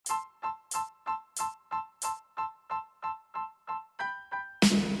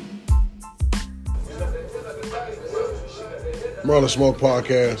Merlin Smoke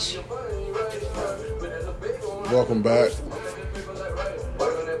Podcast. Welcome back.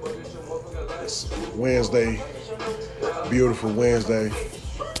 It's Wednesday, beautiful Wednesday.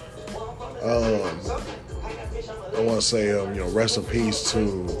 I want to say, rest in peace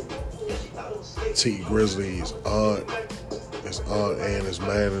to T Grizzly's aunt, and his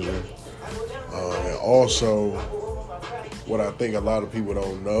manager. And also, what I think a lot of people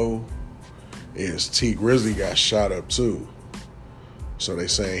don't know is T Grizzly got shot up too. So they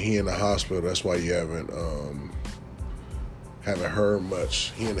saying he in the hospital. That's why you haven't heard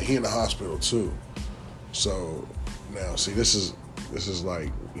much. He in the hospital too. So now, see, this is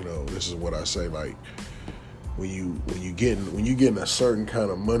like, this is what I say. Like when you getting a certain kind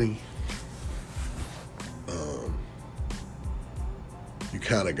of money, you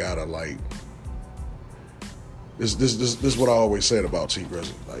kind of gotta like. This is what I always said about T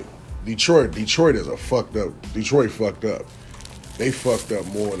Grizzly. Like Detroit is Detroit fucked up. They fucked up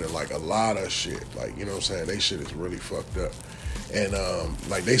more than like a lot of shit. Like, you know what I'm saying? They shit is really fucked up. And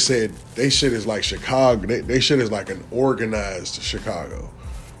like they said, they shit is like Chicago. They shit is like an organized Chicago.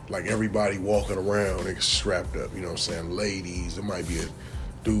 Like everybody walking around, they strapped up, you know what I'm saying? Ladies, it might be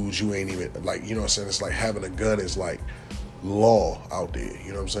dudes you ain't even, like, you know what I'm saying? It's like having a gun is like law out there, you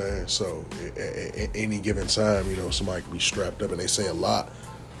know what I'm saying? So at any given time, somebody can be strapped up, and they say a lot.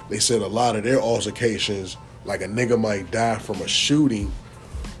 They said a lot of their altercations, like a nigga might die from a shooting,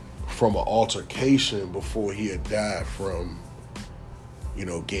 from an altercation before he had died from,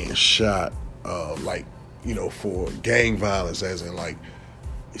 getting shot, for gang violence, as in like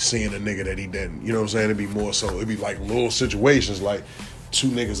seeing a nigga that he didn't, you know what I'm saying? It'd be more so, it'd be like little situations, like two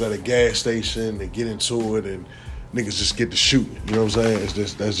niggas at a gas station, they get into it and niggas just get to shooting, you know what I'm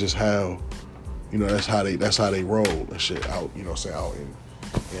saying? That's just how, that's how they roll and shit out, out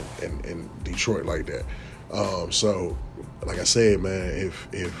in Detroit like that. So, like I said, man,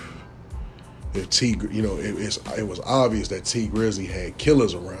 if T, it was obvious that T Grizzly had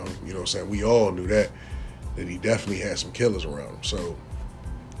killers around him, you know what I'm saying? We all knew that he definitely had some killers around him. So,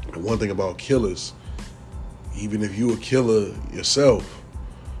 the one thing about killers, even if you a killer yourself,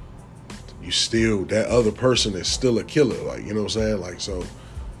 you still, that other person is still a killer, like, you know what I'm saying? Like, so,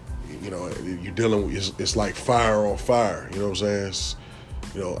 you're dealing with, it's like fire on fire, you know what I'm saying? It's,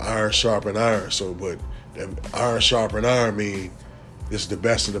 iron sharpen iron. So, but iron sharpen iron mean it's the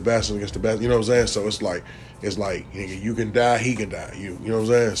best of the best against the best. You know what I'm saying? So it's like you can die, he can die. You know what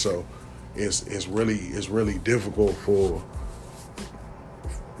I'm saying? So it's really difficult for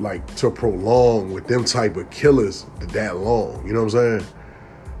like to prolong with them type of killers that long. You know what I'm saying?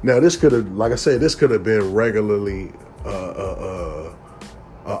 Now this could have, like I said, this could have been regularly a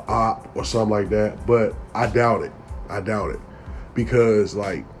op or something like that, but I doubt it. Because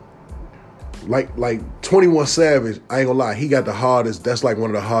like 21 Savage, I ain't gonna lie, he got the hardest, that's like one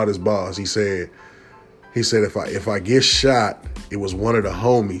of the hardest bars. He said if I get shot, it was one of the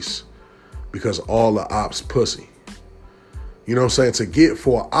homies because all the ops pussy. You know what I'm saying?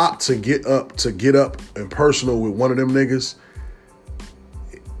 For an op to get up and personal with one of them niggas,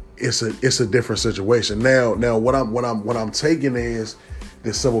 it's a different situation. Now what I'm taking is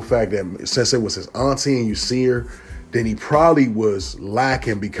the simple fact that since it was his auntie and you see her, then he probably was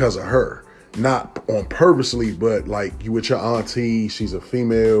lacking because of her. Not on purposely, but like you with your auntie, she's a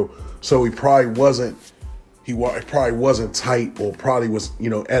female, so he probably wasn't tight, or probably was,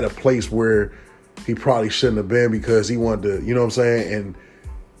 at a place where he probably shouldn't have been because he wanted to, you know what I'm saying?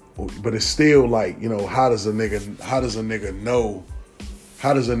 But it's still like, how does a nigga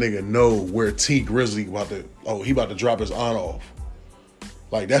know where T Grizzly about to drop his aunt off?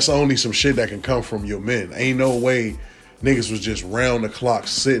 Like, that's only some shit that can come from your men. Ain't no way niggas was just round the clock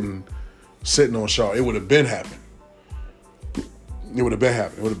sitting on Shaw. It would have been happening. You know what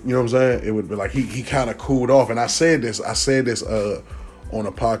I'm saying? It would be like he kind of cooled off. And I said this on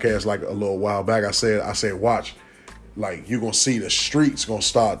a podcast like a little while back. I said, watch, like, you're gonna see the streets gonna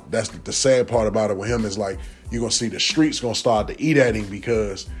start. That's the sad part about it with him, is like you're gonna see the streets gonna start to eat at him,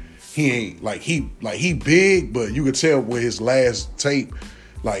 because he ain't he big, but you could tell with his last tape,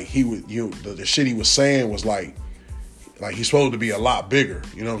 like the shit he was saying was like he's supposed to be a lot bigger,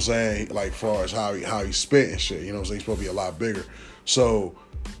 you know what I'm saying? Like, far as how he spit and shit, you know what I'm saying? He's supposed to be a lot bigger. So,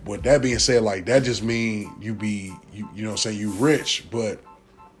 with that being said, like, that just mean you know what I'm saying, you rich, but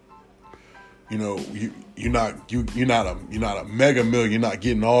you're not a mega million, you're not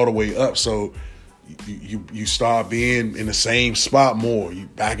getting all the way up. So you start being in the same spot more. You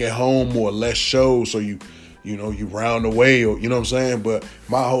back at home more, less shows, so you round away, or you know what I'm saying? But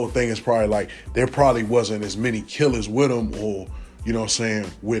my whole thing is probably like there probably wasn't as many killers with him, or you know what I'm saying,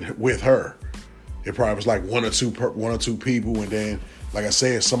 with her. It probably was like one or two people, and then, like I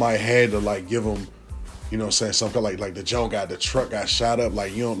said, somebody had to like give them, you know what I'm saying, something like the truck got shot up.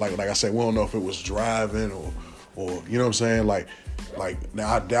 Like, you know, like I said, we don't know if it was driving or you know what I'm saying? Like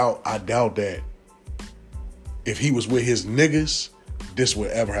now I doubt that if he was with his niggas, this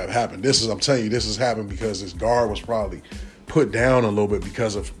would ever have happened. I'm telling you, this has happened because his guard was probably put down a little bit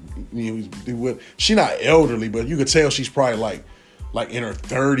because of, you know, she not elderly, but you could tell she's probably like in her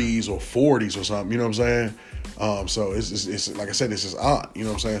 30s or 40s or something, you know what I'm saying? So it's like I said, this is aunt, you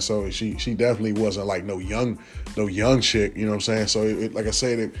know what I'm saying? So she definitely wasn't like no young chick, you know what I'm saying? So like I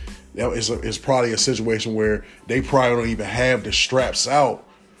said, it's probably a situation where they probably don't even have the straps out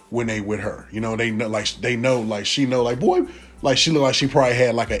when they with her, you know. She know like, boy, like she look like she probably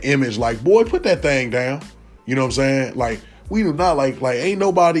had like an image like, boy, put that thing down, you know what I'm saying? Like, we do not like ain't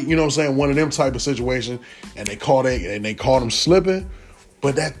nobody, you know what I'm saying, one of them type of situations, and they caught them slipping.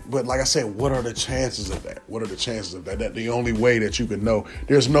 But like I said, what are the chances of that? What are the chances of that? That's the only way that you can know.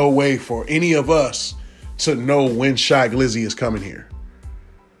 There's no way for any of us to know when Shy Glizzy is coming here,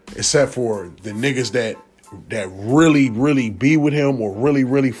 except for the niggas that really, really be with him or really,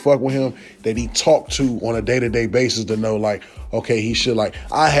 really fuck with him, that he talk to on a day-to-day basis to know, like, okay, he should, like,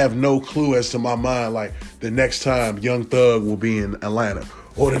 I have no clue as to my mind, like, the next time Young Thug will be in Atlanta,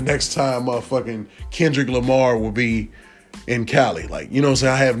 or the next time motherfucking Kendrick Lamar will be in Cali. Like, you know what I'm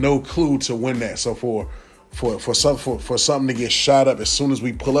saying? I have no clue to when that. So for something to get shot up as soon as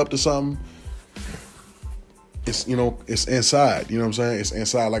we pull up to something, it's, you know, it's inside. You know what I'm saying? It's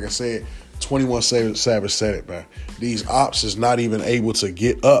inside. Like I said, 21 Savage said it, man. These ops is not even able to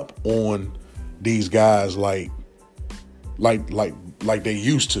get up on these guys like they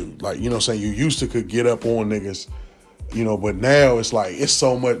used to. Like, you know what I'm saying? You used to could get up on niggas, you know, but now it's like, it's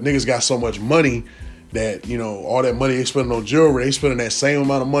so much, niggas got so much money that, you know, all that money they spending on jewelry, they spending that same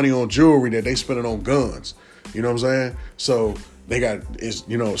amount of money on jewelry that they spending on guns. You know what I'm saying? So they got, it's,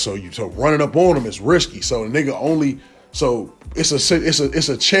 you know, so running up on them is risky. So the nigga only, so it's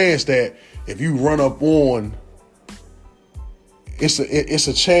a chance that if you run up on, it's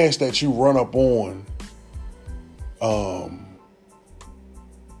a chance that you run up on a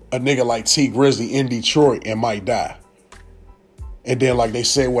nigga like T Grizzly in Detroit and might die. And then, like they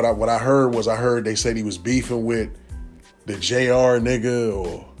said, what I heard they said he was beefing with the JR nigga,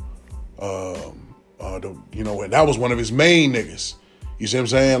 or you know, and that was one of his main niggas. You see what I'm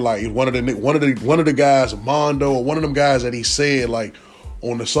saying? Like one of the guys, Mondo, or one of them guys that he said like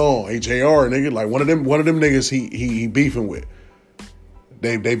on the song, hey JR nigga, like one of them niggas he beefing with.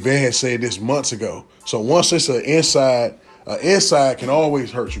 They had said this months ago. So once it's an inside can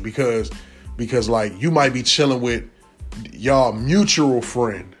always hurt you because like you might be chilling with y'all mutual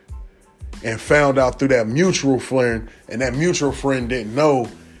friend and found out through that mutual friend, and that mutual friend didn't know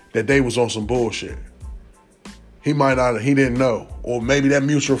that they was on some bullshit. He didn't know. Or maybe that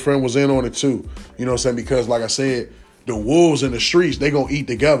mutual friend was in on it too. You know what I'm saying? Because like I said, the wolves in the streets, they gonna eat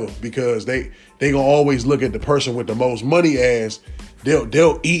together because they gonna always look at the person with the most money as they'll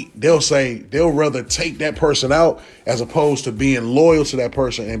rather take that person out as opposed to being loyal to that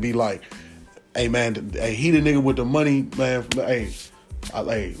person and be like, hey man, hey, he the nigga with the money, man. Hey,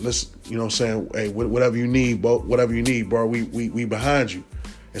 listen, you know what I'm saying? Hey, whatever you need, bro, we behind you.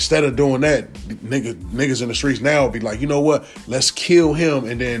 Instead of doing that, niggas in the streets now will be like, you know what? Let's kill him,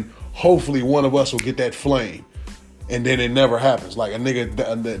 and then hopefully one of us will get that flame. And then it never happens. Like a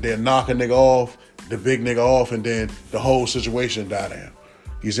nigga, they'll knock a nigga off, the big nigga off, and then the whole situation die down.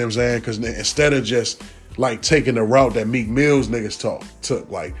 You see what I'm saying? Because instead of just like taking the route that Meek Mill's niggas took,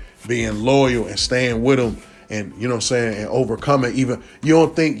 like being loyal and staying with him, and you know what I'm saying, and overcoming even, you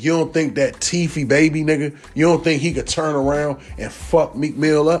don't think that Teefy baby nigga, you don't think he could turn around and fuck Meek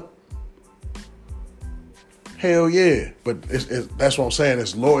Mill up? Hell yeah. But that's what I'm saying.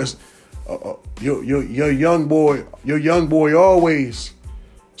 It's loyal. Your young boy always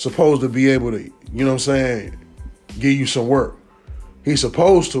supposed to be able to, you know what I'm saying, give you some work. He's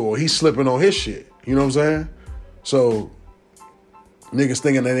supposed to, or he's slipping on his shit. You know what I'm saying? So niggas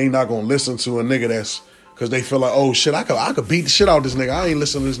thinking that they not gonna listen to a nigga that's, because they feel like, oh shit, I could beat the shit out of this nigga. I ain't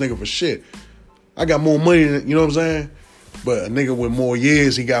listening to this nigga for shit. I got more money than, you know what I'm saying? But a nigga with more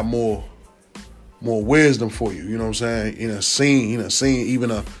years, he got more wisdom for you. You know what I'm saying? In a scene,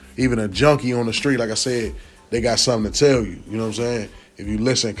 even a junkie on the street, like I said, they got something to tell you. You know what I'm saying? If you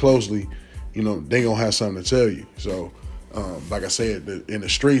listen closely, you know, they gonna have something to tell you. So, like I said, in the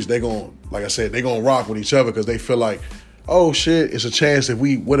streets, they gonna rock with each other because they feel like, oh shit, it's a chance if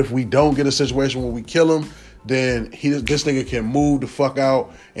we don't get a situation where we kill him, then this nigga can move the fuck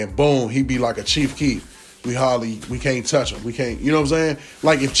out and boom, he be like a Chief Keef. we can't touch him. We can't, you know what I'm saying?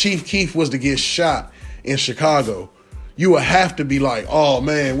 Like if Chief Keef was to get shot in Chicago, you would have to be like, oh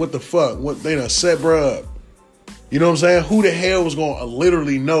man, what the fuck? What they done set bruh up? You know what I'm saying? Who the hell was gonna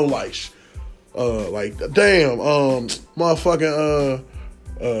literally know like damn, motherfucking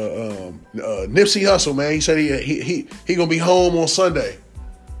Nipsey Hussle, man. He said he gonna be home on Sunday.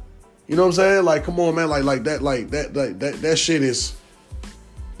 You know what I'm saying? Like, come on, man. That shit is.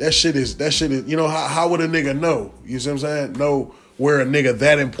 You know, how would a nigga know? You see what I'm saying? Know where a nigga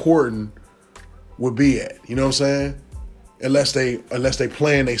that important would be at. You know what I'm saying? Unless they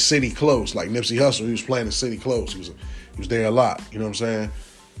playing a city close, like Nipsey Hussle, he was playing the city close. He was there a lot. You know what I'm saying?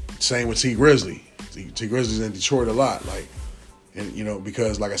 Same with T Grizzly. T Grizzly's in Detroit a lot. Like, and you know,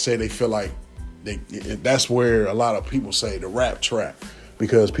 because like I said, they feel like that's where a lot of people say the rap trap,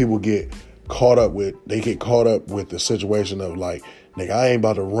 because people get caught up with the situation of like, nigga, I ain't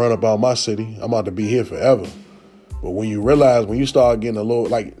about to run about my city. I'm about to be here forever. But when you realize, when you start getting a little,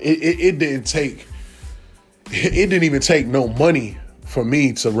 like, it didn't even take no money for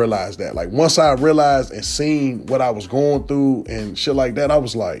me to realize that. Like, once I realized and seen what I was going through and shit like that, I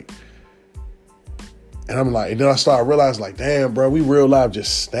was like, and then I started realizing, like, damn, bro, we real life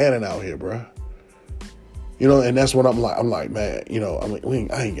just standing out here, bro. You know, and that's what I'm like, man, you know, I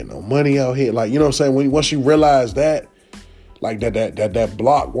ain't getting no money out here. Like, you know what I'm saying? Once you realize that, like that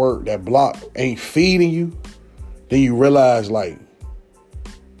block work, that block ain't feeding you, then you realize like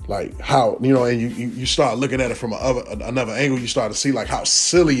how, you know, and you start looking at it from another angle. You start to see like how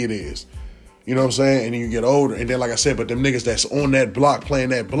silly it is. You know what I'm saying? And then you get older, and then like I said, but them niggas that's on that block playing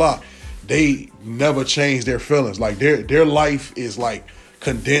that block, they never change their feelings. Like their life is like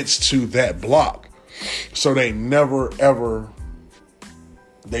condensed to that block, so they never ever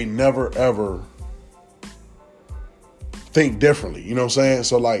think differently. You know what I'm saying?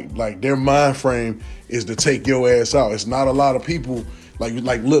 So like their mind frame is to take your ass out. It's not a lot of people like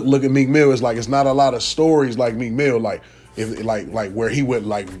look at Meek Mill. It's like it's not a lot of stories like Meek Mill. Like if like where he would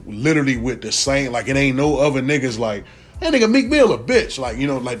like literally with the same, like it ain't no other niggas like that nigga Meek Mill a bitch. Like, you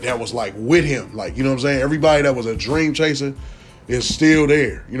know, like that was like with him. Like, you know what I'm saying? Everybody that was a dream chaser is still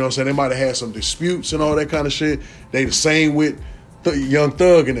there. You know what I'm saying? They might have had some disputes and all that kind of shit. They the same with Young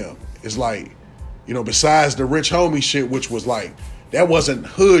Thug and them. It's like, you know, besides the Rich Homie shit, which was like, that wasn't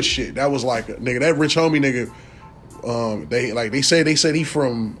hood shit. That was like, nigga, that Rich Homie nigga, they said he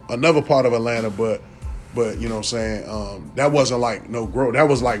from another part of Atlanta, but you know what I'm saying? That wasn't like no growth. That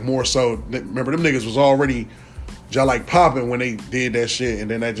was like more so, remember them niggas was already just like popping when they did that shit,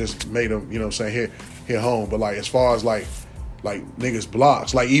 and then that just made them, you know what I'm saying, hit home. But like as far as like niggas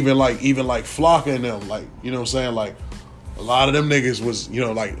blocks, like even like Flocka and them, like, you know what I'm saying, like a lot of them niggas was, you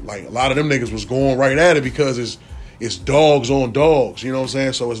know, like a lot of them niggas was going right at it because it's dogs on dogs, you know what I'm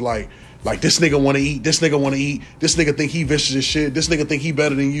saying? So it's like this nigga want to eat, this nigga think he vicious as shit, this nigga think he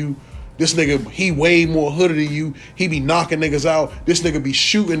better than you, this nigga, he way more hooded than you, he be knocking niggas out, this nigga be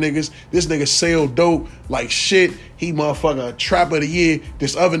shooting niggas, this nigga sell dope like shit, he motherfucking trap of the year,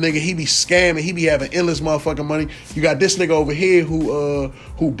 this other nigga, he be scamming, he be having endless motherfucking money. You got this nigga over here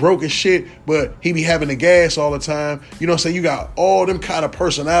who broke as shit, but he be having the gas all the time. You know what I'm saying? You got all them kind of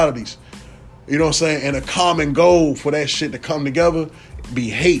personalities, you know what I'm saying? And a common goal for that shit to come together be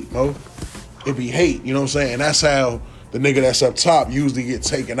hate, mo. It be hate, you know what I'm saying? And that's how the nigga that's up top usually get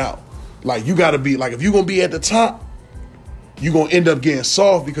taken out. Like, you gotta be, like, if you gonna be at the top, you gonna end up getting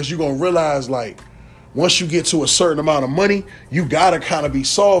soft, because you gonna realize, like, once you get to a certain amount of money, you gotta kind of be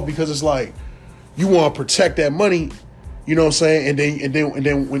soft, because it's like, you wanna protect that money, you know what I'm saying? And then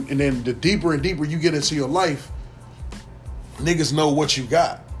the deeper and deeper you get into your life, niggas know what you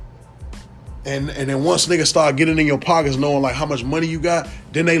got. And then once niggas start getting in your pockets, knowing like how much money you got,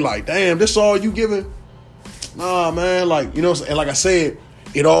 then they like, damn, this all you giving? Nah, man, like, you know what I'm saying? And like I said,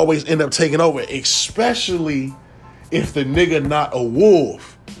 it always end up taking over, especially if the nigga not a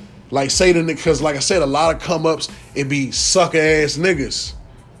wolf. Like, say the nigga, because like I said, a lot of come ups, it be sucker ass niggas.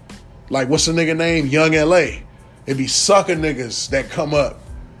 Like, what's the nigga name? Young LA. It be sucker niggas that come up,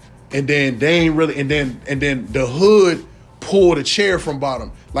 and then they ain't really, and then the hood pull the chair from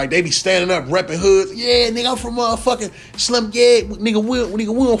bottom. Like, they be standing up repping hoods. Yeah, nigga, I'm from motherfucking Slim. Yeah, nigga, we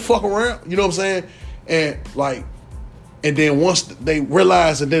don't fuck around. You know what I'm saying? And like, and then once they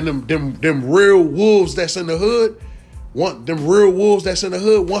realize, and then them real wolves that's in the hood, once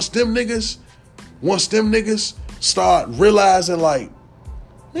them niggas start realizing, like,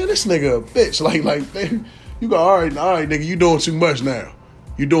 man, this nigga a bitch. Like you go, all right, nigga, you doing too much now.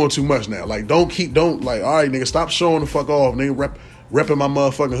 Like, don't like, all right, nigga, stop showing the fuck off, nigga, repping my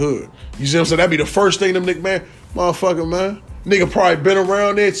motherfucking hood. You see what I'm saying? That'd be the first thing them nigga, man, motherfucker, man. Nigga probably been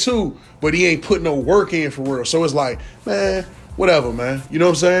around there too, but he ain't put no work in for real. So it's like, man, whatever, man. You know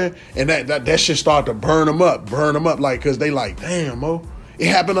what I'm saying? And that shit start to burn them up, like, cause they like, damn, Mo. It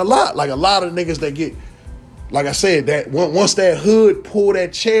happened a lot. Like a lot of niggas that get, like I said, that once that hood pull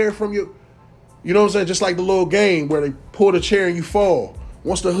that chair from you, you know what I'm saying? Just like the little game where they pull the chair and you fall.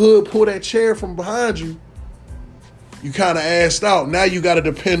 Once the hood pull that chair from behind you, you kind of assed out. Now you got to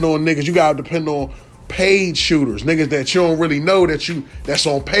depend on niggas. You got to depend on paid shooters, niggas that you don't really know that's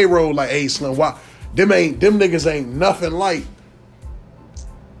on payroll. Like, hey, Slim, why? Them niggas ain't nothing like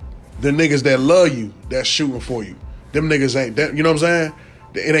the niggas that love you, that's shooting for you. Them niggas ain't that. You know what I'm saying?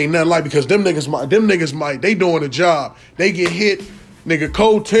 It ain't nothing like, because them niggas might, they doing a job. They get hit, nigga,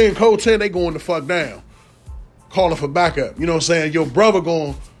 code 10, they going the fuck down. Calling for backup. You know what I'm saying? Your brother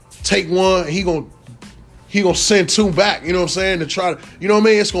gonna take one, he gonna send two back, you know what I'm saying, to try to, you know what I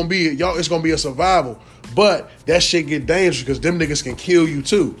mean? It's gonna be a survival. But that shit get dangerous because them niggas can kill you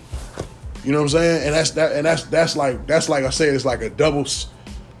too. You know what I'm saying? And that's like I said, it's like a double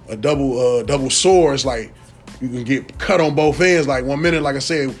sword. It's like you can get cut on both ends. Like 1 minute, like I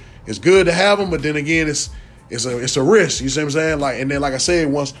said, it's good to have them, but then again, it's a risk. You see what I'm saying? Like, and then like I said,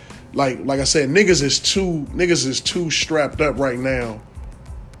 once like I said, niggas is too strapped up right now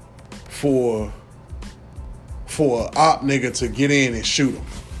for an op nigga to get in and shoot him.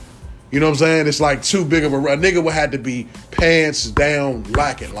 You know what I'm saying? It's like too big of a nigga would have to be pants down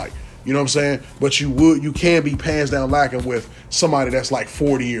lacking, like, you know what I'm saying? But you can be pants down lacking with somebody that's like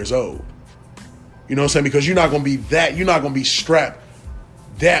 40 years old. You know what I'm saying? Because you're not gonna be strapped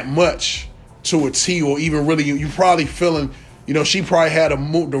that much to a T, or even really, you probably feeling, you know, she probably had the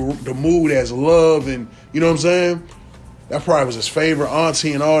mood as love, and you know what I'm saying? That probably was his favorite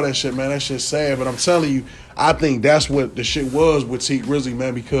auntie and all that shit, man. That shit's sad. But I'm telling you, I think that's what the shit was with T Grizzly,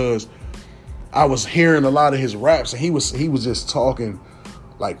 man, because I was hearing a lot of his raps, and he was just talking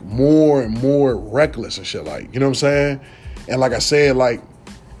like more and more reckless and shit, like, you know what I'm saying? And like I said, like,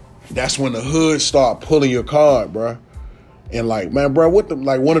 that's when the hood start pulling your card, bro. And like, man, bro,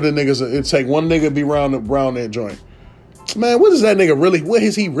 like one of the niggas, it take one nigga to be around that joint. Man, what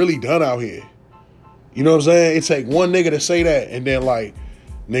has he really done out here? You know what I'm saying? It take one nigga to say that, and then like,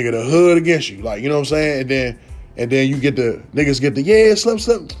 nigga, the hood against you. Like, you know what I'm saying? And then you get the niggas get the, yeah,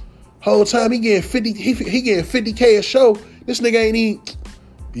 Slim. Whole time he getting 50, he getting 50K a show. This nigga ain't even,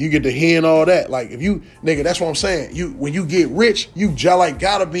 you get to hearing all that. Like, if you, nigga, that's what I'm saying. When you get rich, you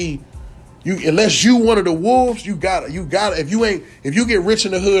gotta be, unless you one of the wolves, you gotta, if you get rich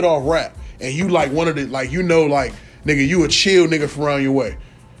in the hood off rap, and you like one of the, like, you know, like, nigga, you a chill nigga from around your way.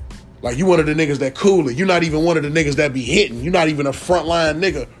 Like, you one of the niggas that cooler. You're not even one of the niggas that be hitting. You're not even a frontline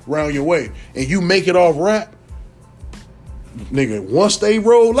nigga around your way. And you make it off rap, nigga, once they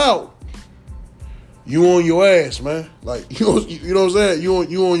roll out, you on your ass, man. Like, you know what I'm saying? You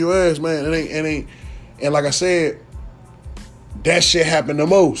on your ass, man. It ain't. And like I said, that shit happened the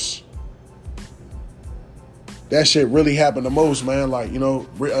most. That shit really happened the most, man. Like, you know,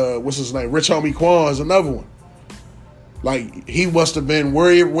 what's his name? Rich Homie Quan is another one. Like, he must have been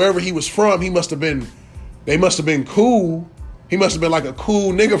wherever he was from, they must have been cool. He must have been like a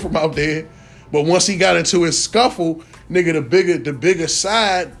cool nigga from out there. But once he got into his scuffle, nigga, the bigger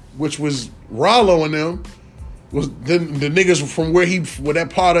side, which was Rollo and them, was the niggas from where that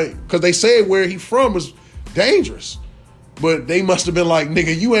part of, because they said where he from was dangerous. But they must have been like,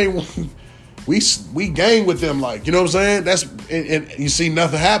 nigga, you ain't, we gang with them, like, you know what I'm saying? That's, and you see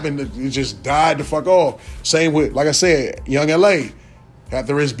nothing happened. It just died the fuck off. Same with, like I said, Young LA.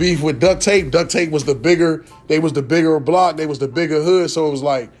 After his beef with Duct Tape was the bigger block, they was the bigger hood, so it was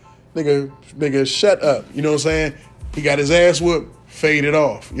like, nigga, shut up. You know what I'm saying? He got his ass whooped, faded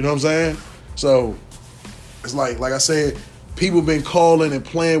off. You know what I'm saying? So it's like I said, people been calling and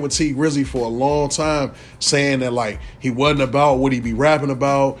playing with T Grizzly for a long time, saying that like he wasn't about what he be rapping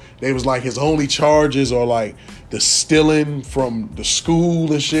about. They was like his only charges are like the stealing from the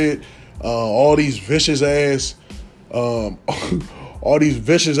school and shit. All these vicious ass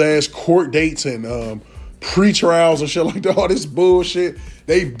court dates and pre-trials and shit like that. All this bullshit.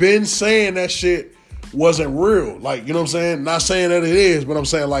 They been saying that shit wasn't real. Like, you know what I'm saying? Not saying that it is, but I'm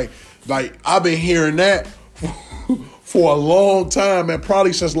saying like I've been hearing that for a long time, man,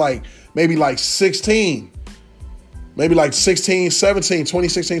 probably since maybe 16, 2016,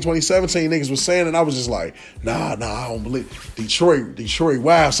 2017, niggas was saying, and I was just like, nah, I don't believe Detroit.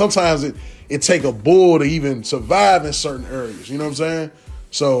 Wow. Sometimes it take a bull to even survive in certain areas. You know what I'm saying?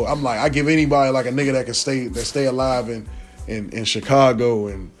 So I'm like, I give anybody like a nigga that can stay alive in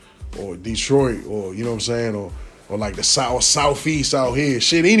Chicago or Detroit, or you know what I'm saying, or like the southeast out here,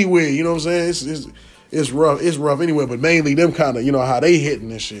 shit anywhere. You know what I'm saying? it's rough anyway, but mainly them kind of, you know, how they hitting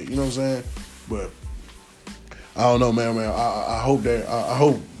this shit, you know what I'm saying? But I don't know, man. I hope that, I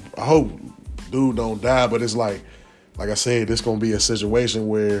hope dude don't die, but it's like I said, this gonna be a situation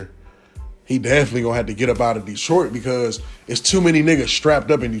where he definitely gonna have to get up out of Detroit because it's too many niggas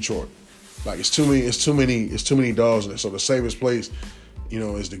strapped up in Detroit. Like it's too many dogs in there. So the safest place, you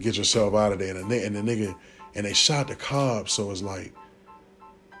know, is to get yourself out of there. And they shot the cops, so it's like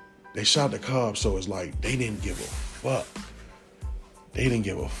they didn't give a fuck. They didn't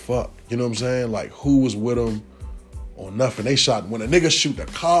give a fuck. You know what I'm saying? Like who was with them or nothing. They shot when a nigga shoot the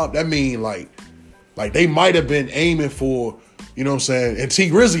cop, that mean like they might have been aiming for, you know what I'm saying? And T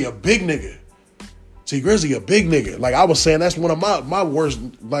Grizzly a big nigga. Like I was saying, that's one of my worst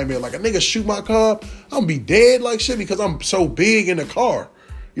nightmare. Like a nigga shoot my car, I'm gonna be dead like shit because I'm so big in the car.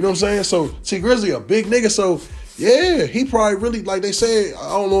 You know what I'm saying? So T Grizzly a big nigga. So yeah, he probably really, like they said, I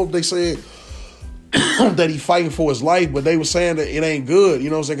don't know if they said that he fighting for his life, but they were saying that it ain't good, you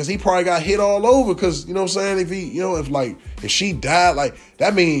know what I'm saying? Because he probably got hit all over because, you know what I'm saying, if he, you know, if she died, like,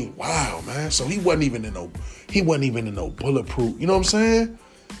 that mean, wow, man. So he wasn't even in no bulletproof, you know what I'm saying?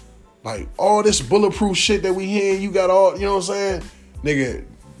 Like, all this bulletproof shit that we hearing, you got all, you know what I'm saying? Nigga,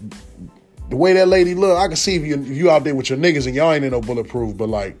 the way that lady look, I can see if you out there with your niggas and y'all ain't in no bulletproof, but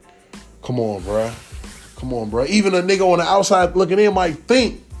like, come on, bruh. Even a nigga on the outside looking in might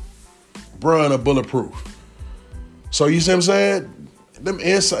think, bruh, in a bulletproof. So you see what I'm saying?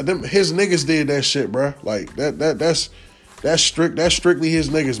 His niggas did that shit, bruh. Like that's strictly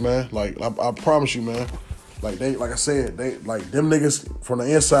his niggas, man. Like I promise you, man. Like like I said, like them niggas from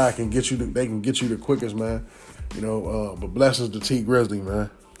the inside can get you the quickest, man. You know, but blessings to T Grizzly,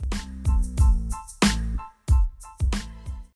 man.